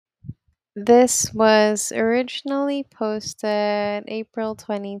This was originally posted April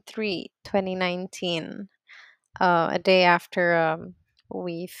 23, 2019, a day after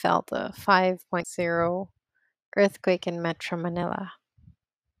we felt a 5.0 earthquake in Metro Manila.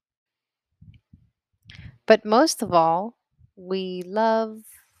 But most of all, we love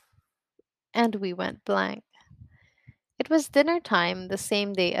and we went blank. It was dinner time the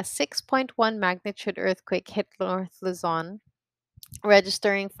same day a 6.1 magnitude earthquake hit North Luzon,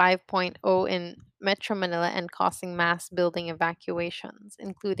 registering 5.0 in Metro Manila and causing mass building evacuations,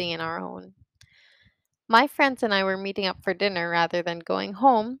 including in our own. My friends and I were meeting up for dinner rather than going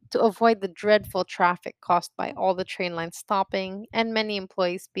home to avoid the dreadful traffic caused by all the train lines stopping and many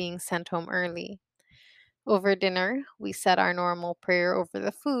employees being sent home early. Over dinner, we said our normal prayer over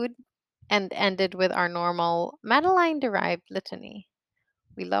the food and ended with our normal Madeline derived litany.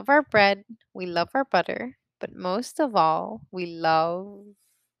 We love our bread, we love our butter, but most of all, we love.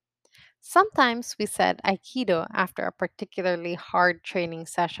 Sometimes we said Aikido after a particularly hard training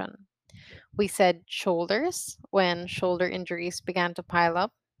session. We said shoulders when shoulder injuries began to pile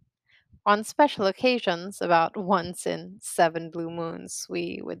up. On special occasions, about once in 7 blue moons,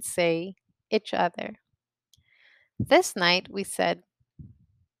 we would say each other. This night we said,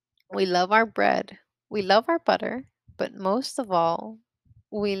 we love our bread, we love our butter, but most of all,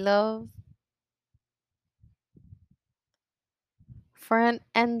 we love. For an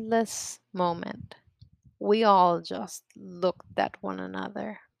endless moment, we all just looked at one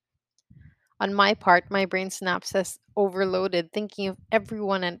another. On my part, my brain synapses overloaded, thinking of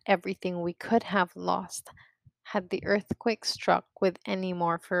everyone and everything we could have lost had the earthquake struck with any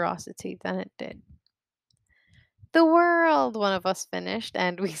more ferocity than it did. The world, one of us finished,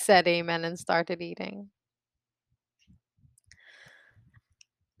 and we said amen and started eating.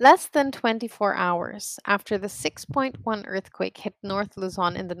 Less than 24 hours after the 6.1 earthquake hit North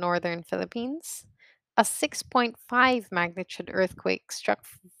Luzon in the northern Philippines, a 6.5 magnitude earthquake struck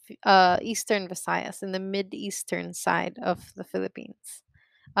eastern Visayas in the mid-eastern side of the Philippines.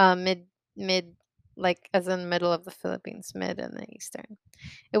 Mid, like as in middle of the Philippines, mid and the eastern.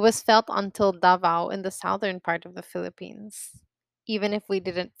 It was felt until Davao in the southern part of the Philippines. Even if we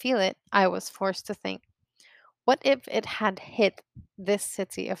didn't feel it, I was forced to think, what if it had hit this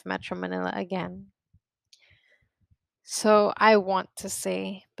city of Metro Manila again? So I want to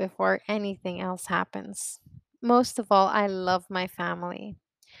say before anything else happens, most of all, I love my family.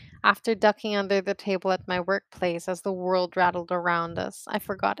 After ducking under the table at my workplace as the world rattled around us, I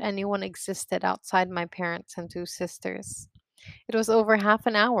forgot anyone existed outside my parents and two sisters. It was over half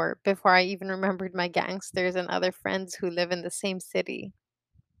an hour before I even remembered my gangsters and other friends who live in the same city.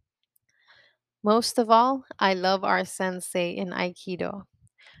 Most of all, I love our sensei in Aikido.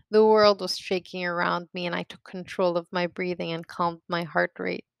 The world was shaking around me, and I took control of my breathing and calmed my heart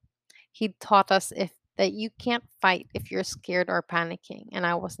rate. He taught us if that you can't fight if you're scared or panicking, and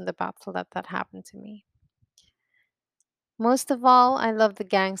I wasn't about to let that happen to me. Most of all, I love the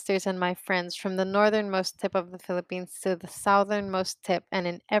gangsters and my friends from the northernmost tip of the Philippines to the southernmost tip, and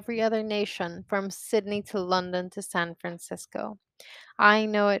in every other nation, from Sydney to London to San Francisco. I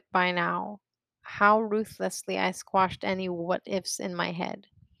know it by now. How ruthlessly I squashed any what ifs in my head.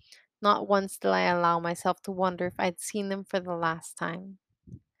 Not once did I allow myself to wonder if I'd seen them for the last time.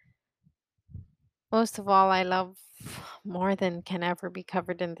 Most of all, I love more than can ever be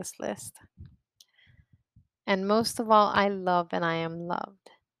covered in this list. And most of all, I love and I am loved.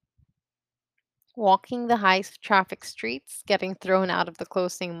 Walking the high traffic streets, getting thrown out of the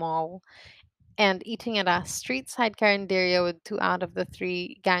closing mall, and eating at a street side carinderia with two out of the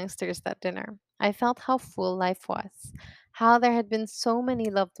three gangsters that dinner. I felt how full life was, how there had been so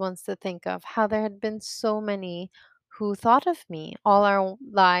many loved ones to think of, how there had been so many who thought of me, all our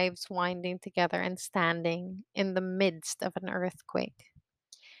lives winding together and standing in the midst of an earthquake.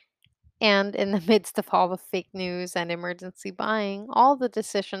 And in the midst of all the fake news and emergency buying, all the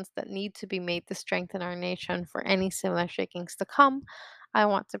decisions that need to be made to strengthen our nation for any similar shakings to come, I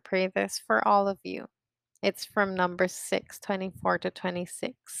want to pray this for all of you. It's from number 6:24 to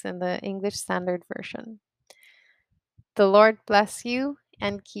 26 in the English Standard Version. The Lord bless you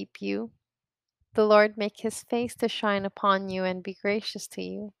and keep you. The Lord make his face to shine upon you and be gracious to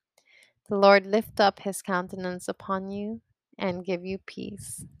you. The Lord lift up his countenance upon you and give you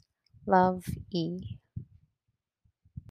peace. Love, E.